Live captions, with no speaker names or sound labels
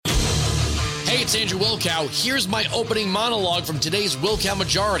Hey, it's Andrew Wilkow. Here's my opening monologue from today's Wilkow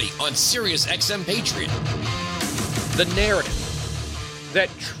Majority on Sirius XM Patriot. The narrative that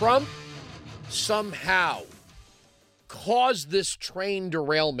Trump somehow caused this train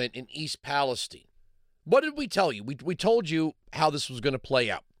derailment in East Palestine. What did we tell you? We told you how this was going to play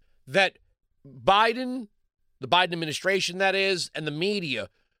out. That Biden, the Biden administration that is, and the media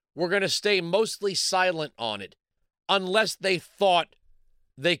were going to stay mostly silent on it unless they thought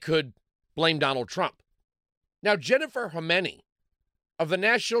they could blame Donald Trump. Now, Jennifer Jomeni of the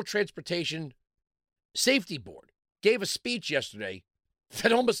National Transportation Safety Board gave a speech yesterday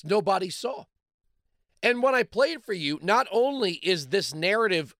that almost nobody saw. And when I play it for you, not only is this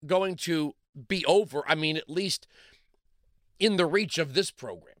narrative going to be over, I mean, at least in the reach of this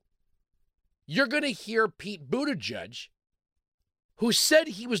program, you're going to hear Pete Buttigieg, who said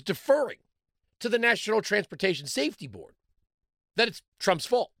he was deferring to the National Transportation Safety Board, that it's Trump's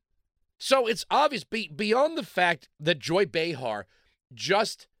fault. So it's obvious, beyond the fact that Joy Behar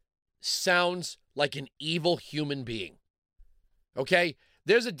just sounds like an evil human being. Okay?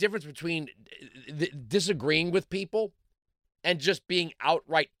 There's a difference between disagreeing with people and just being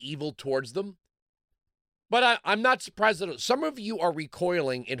outright evil towards them. But I'm not surprised that some of you are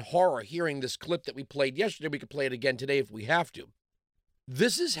recoiling in horror hearing this clip that we played yesterday. We could play it again today if we have to.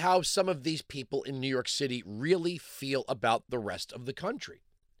 This is how some of these people in New York City really feel about the rest of the country.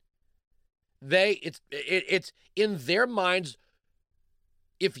 It's in their minds,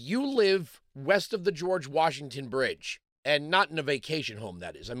 if you live west of the George Washington Bridge, and not in a vacation home,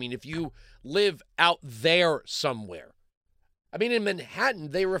 that is. I mean, if you live out there somewhere. I mean, in Manhattan,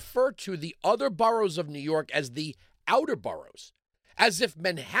 they refer to the other boroughs of New York as the outer boroughs, as if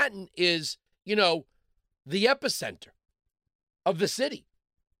Manhattan is, the epicenter of the city.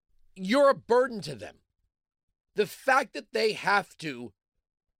 You're a burden to them. The fact that they have to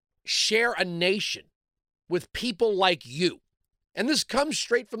share a nation with people like you, and this comes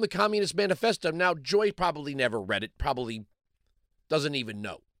straight from the Communist Manifesto. Now, Joy probably never read it, probably doesn't even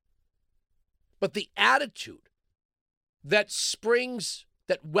know. But the attitude that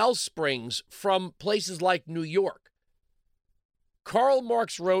well springs from places like New York. Karl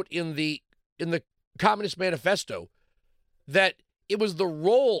Marx wrote in the Communist Manifesto that it was the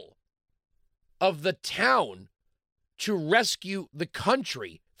role of the town to rescue the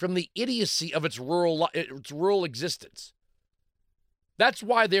country from the idiocy of its rural existence. That's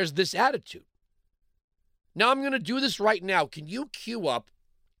why there's this attitude. Now I'm going to do this right now. Can you cue up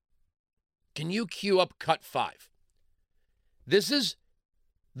cut 5? This is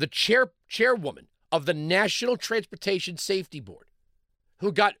the chairwoman of the National Transportation Safety Board,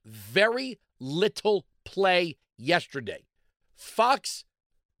 who got very little play yesterday. Fox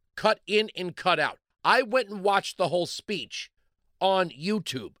cut in and cut out. I went and watched the whole speech on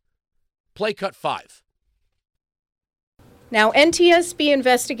YouTube. Play cut 5. Now, NTSB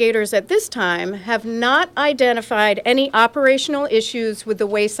investigators at this time have not identified any operational issues with the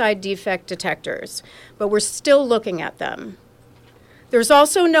wayside defect detectors, but we're still looking at them. There's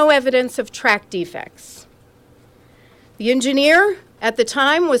also no evidence of track defects. The engineer at the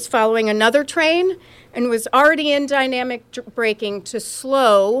time was following another train and was already in dynamic braking to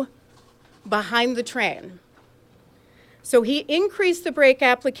slow behind the train. So he increased the brake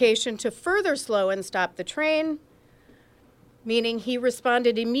application to further slow and stop the train, meaning he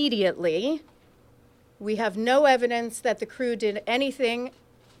responded immediately. We have no evidence that the crew did anything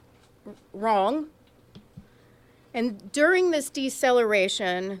wrong. And during this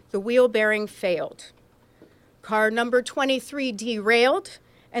deceleration, the wheel bearing failed. Car number 23 derailed,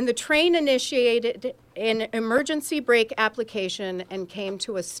 and the train initiated an emergency brake application and came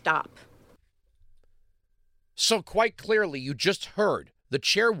to a stop. So quite clearly, you just heard the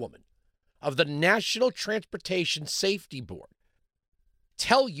chairwoman of the National Transportation Safety Board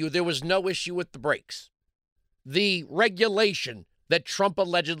tell you there was no issue with the brakes. The regulation that Trump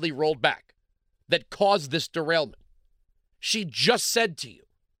allegedly rolled back that caused this derailment. She just said to you,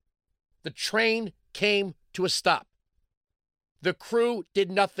 the train came to a stop. The crew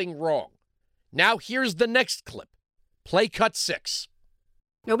did nothing wrong. Now here's the next clip. Play cut 6.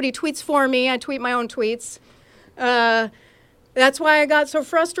 Nobody tweets for me. I tweet my own tweets. That's why I got so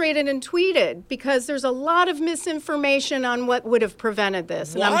frustrated and tweeted, because there's a lot of misinformation on what would have prevented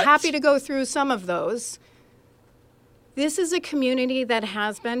this. And I'm happy to go through some of those. This is a community that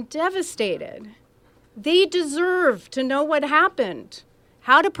has been devastated. They deserve to know what happened,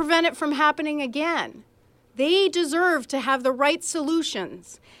 how to prevent it from happening again. They deserve to have the right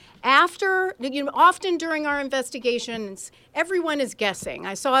solutions. Often during our investigations, everyone is guessing.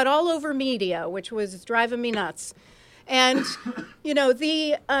 I saw it all over media, which was driving me nuts. And,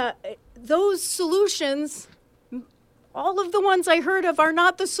 those solutions, all of the ones I heard of, are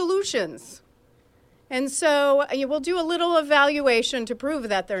not the solutions. And so we'll do a little evaluation to prove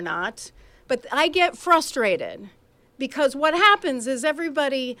that they're not. But I get frustrated because what happens is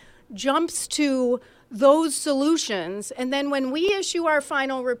everybody jumps to those solutions, and then when we issue our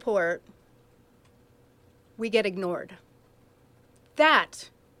final report, we get ignored. That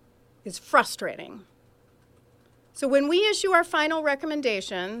is frustrating. So when we issue our final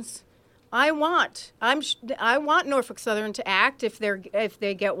recommendations, I want Norfolk Southern to act if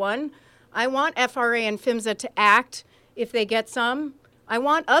they get one. I want FRA and PHMSA to act if they get some. I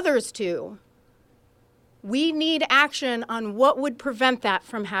want others to. We need action on what would prevent that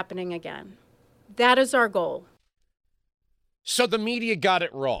from happening again. That is our goal. So the media got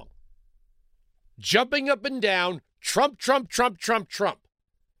it wrong. Jumping up and down, Trump, Trump, Trump, Trump, Trump.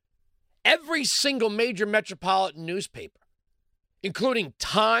 Every single major metropolitan newspaper, including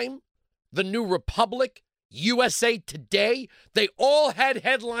Time, The New Republic, USA Today, they all had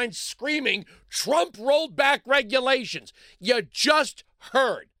headlines screaming, Trump rolled back regulations. You just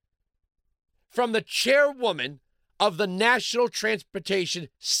heard from the chairwoman of the National Transportation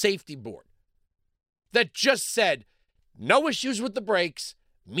Safety Board that just said, no issues with the brakes,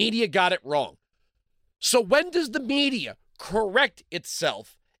 media got it wrong. So when does the media correct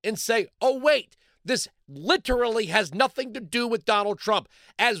itself and say, oh, wait, this literally has nothing to do with Donald Trump,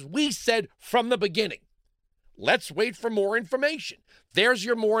 as we said from the beginning? Let's wait for more information. There's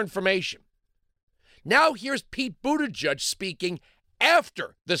your more information. Now here's Pete Buttigieg speaking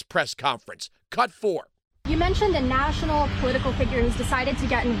after this press conference. Cut 4. You mentioned a national political figure who's decided to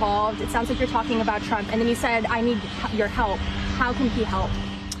get involved. It sounds like you're talking about Trump. And then you said, I need your help. How can he help?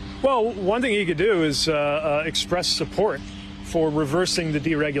 Well, one thing he could do is express support for reversing the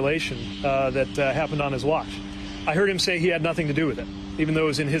deregulation that happened on his watch. I heard him say he had nothing to do with it, even though it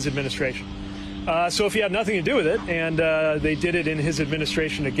was in his administration. So if he had nothing to do with it and they did it in his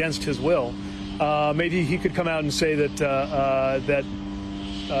administration against his will, maybe he could come out and say that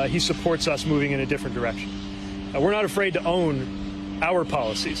he supports us moving in a different direction. We're not afraid to own our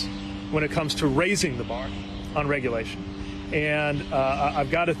policies when it comes to raising the bar on regulation. And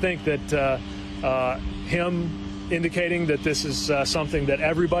I've got to think that him indicating that this is something that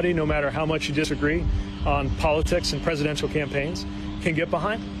everybody, no matter how much you disagree on politics and presidential campaigns, can get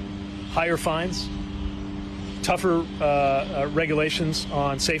behind. Higher fines, tougher regulations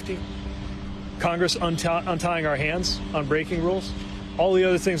on safety, Congress untying our hands on braking rules, all the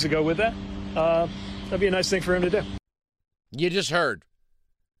other things that go with that, that'd be a nice thing for him to do. You just heard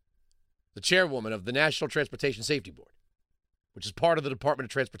the chairwoman of the National Transportation Safety Board, which is part of the Department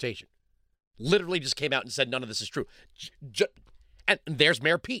of Transportation, literally just came out and said none of this is true. And there's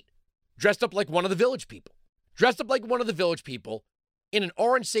Mayor Pete, dressed up like one of the Village People. In an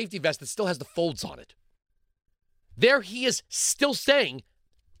orange safety vest that still has the folds on it. There he is still saying,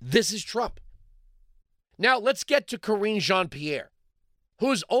 this is Trump. Now let's get to Karine Jean-Pierre,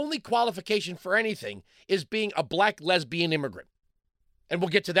 whose only qualification for anything is being a black lesbian immigrant. And we'll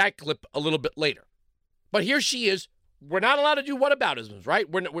get to that clip a little bit later. But here she is. We're not allowed to do whataboutisms, right?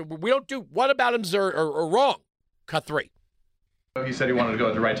 We don't do whataboutisms or wrong. Cut 3. He said he wanted to go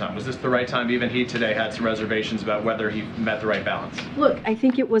at the right time. Was this the right time? Even he today had some reservations about whether he met the right balance. Look, I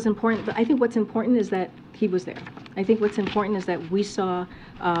think it was important. I think what's important is that he was there. I think what's important is that we saw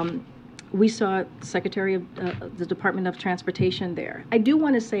Secretary of the Department of Transportation there. I do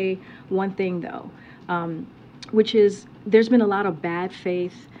want to say one thing, though, which is there's been a lot of bad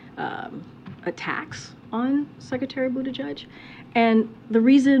faith attacks on Secretary Buttigieg. And the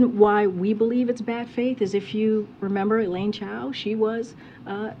reason why we believe it's bad faith is, if you remember Elaine Chao, she was,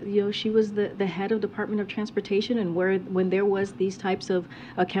 she was the head of Department of Transportation, and when there was these types of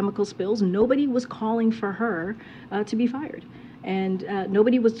chemical spills, nobody was calling for her to be fired, and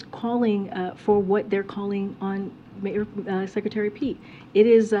nobody was calling for what they're calling on Secretary Pete. It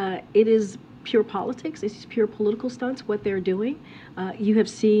is pure politics. It's pure political stunts, what they're doing. You have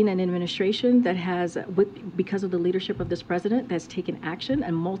seen an administration that has, because of the leadership of this president, that's taken action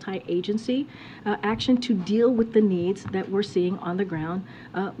and multi-agency action to deal with the needs that we're seeing on the ground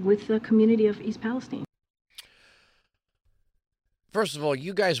with the community of East Palestine. First of all,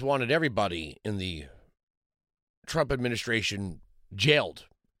 you guys wanted everybody in the Trump administration jailed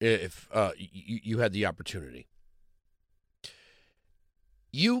if you had the opportunity.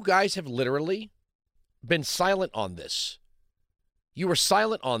 You guys have literally been silent on this. You were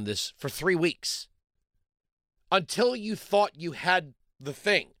silent on this for 3 weeks until you thought you had the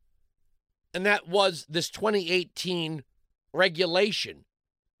thing. And that was this 2018 regulation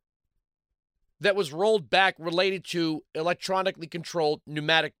that was rolled back related to electronically controlled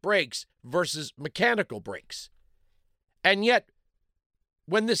pneumatic brakes versus mechanical brakes. And yet,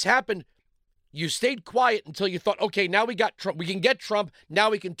 when this happened, you stayed quiet until you thought, okay, now we got Trump. We can get Trump. Now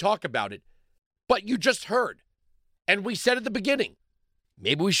we can talk about it. But you just heard. And we said at the beginning,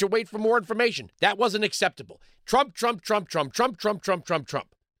 maybe we should wait for more information. That wasn't acceptable. Trump, Trump, Trump, Trump, Trump, Trump, Trump, Trump,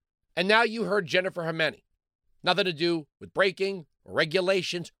 Trump. And now you heard Jennifer Hamani. Nothing to do with braking or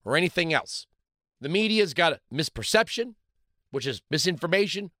regulations or anything else. The media's got a misperception, which is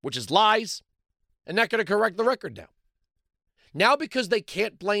misinformation, which is lies, and not going to correct the record now. Now, because they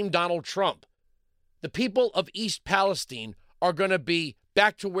can't blame Donald Trump, the people of East Palestine are going to be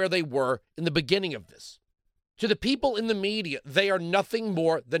back to where they were in the beginning of this. To the people in the media, they are nothing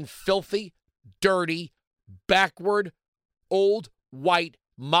more than filthy, dirty, backward, old, white,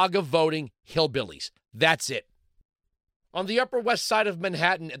 MAGA-voting hillbillies. That's it. On the Upper West Side of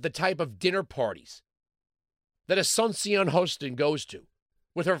Manhattan, at the type of dinner parties that Asuncion Houston goes to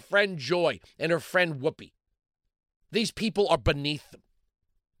with her friend Joy and her friend Whoopi, these people are beneath them.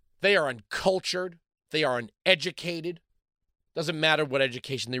 They are uncultured. They are uneducated. Doesn't matter what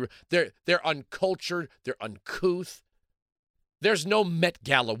education they're uncultured. They're uncouth. There's no Met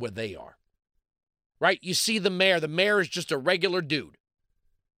Gala where they are. Right? You see the mayor. The mayor is just a regular dude.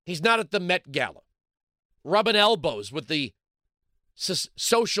 He's not at the Met Gala, rubbing elbows with the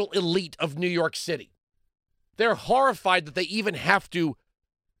social elite of New York City. They're horrified that they even have to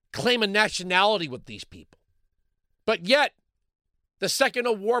claim a nationality with these people. But yet, the second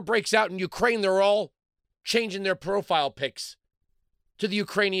a war breaks out in Ukraine, they're all changing their profile pics to the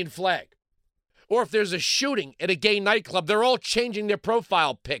Ukrainian flag. Or if there's a shooting at a gay nightclub, they're all changing their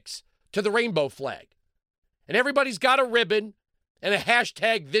profile pics to the rainbow flag. And everybody's got a ribbon and a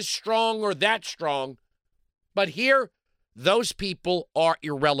hashtag this strong or that strong. But here, those people are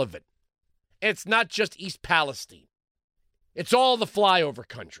irrelevant. And it's not just East Palestine. It's all the flyover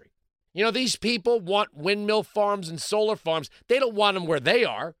country. You know, these people want windmill farms and solar farms. They don't want them where they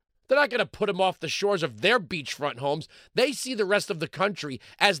are. They're not going to put them off the shores of their beachfront homes. They see the rest of the country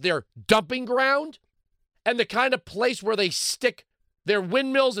as their dumping ground and the kind of place where they stick their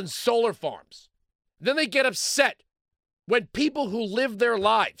windmills and solar farms. Then they get upset when people who live their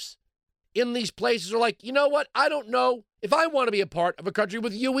lives in these places are like, you know what? I don't know if I want to be a part of a country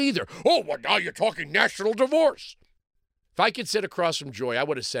with you either. Oh, well, now you're talking national divorce. If I could sit across from Joy, I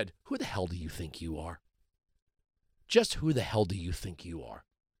would have said, who the hell do you think you are? Just who the hell do you think you are?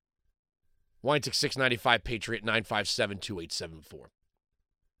 Weinzig 695 Patriot 957-2874.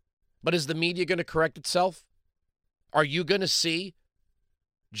 But is the media going to correct itself? Are you going to see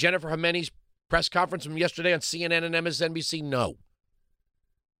Jennifer Hamani's press conference from yesterday on CNN and MSNBC? No.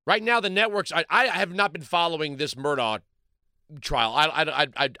 Right now, the networks, I have not been following this Murdaugh trial.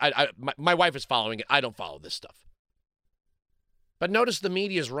 My wife is following it. I don't follow this stuff. But notice the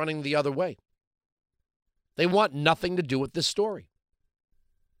media is running the other way. They want nothing to do with this story.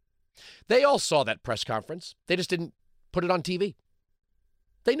 They all saw that press conference. They just didn't put it on TV.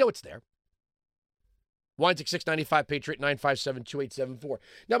 They know it's there. Weinzig 695 Patriot 957-2874.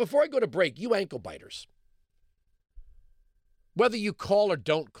 Now, before I go to break, you ankle biters, whether you call or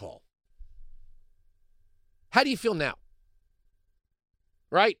don't call, how do you feel now?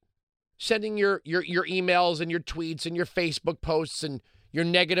 Right? Sending your emails and your tweets and your Facebook posts and your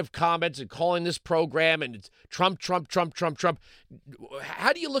negative comments and calling this program and it's Trump, Trump, Trump, Trump, Trump.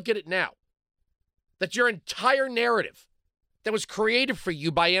 How do you look at it now? That your entire narrative that was created for you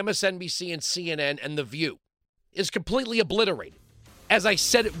by MSNBC and CNN and The View is completely obliterated, as I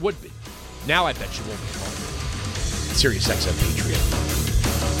said it would be. Now I bet you won't be calling Sirius XM Patriot.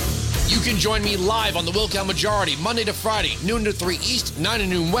 You can join me live on the Will Count Majority, Monday to Friday, noon to 3 East, 9 to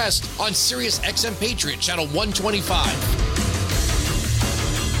noon West, on Sirius XM Patriot, channel 125.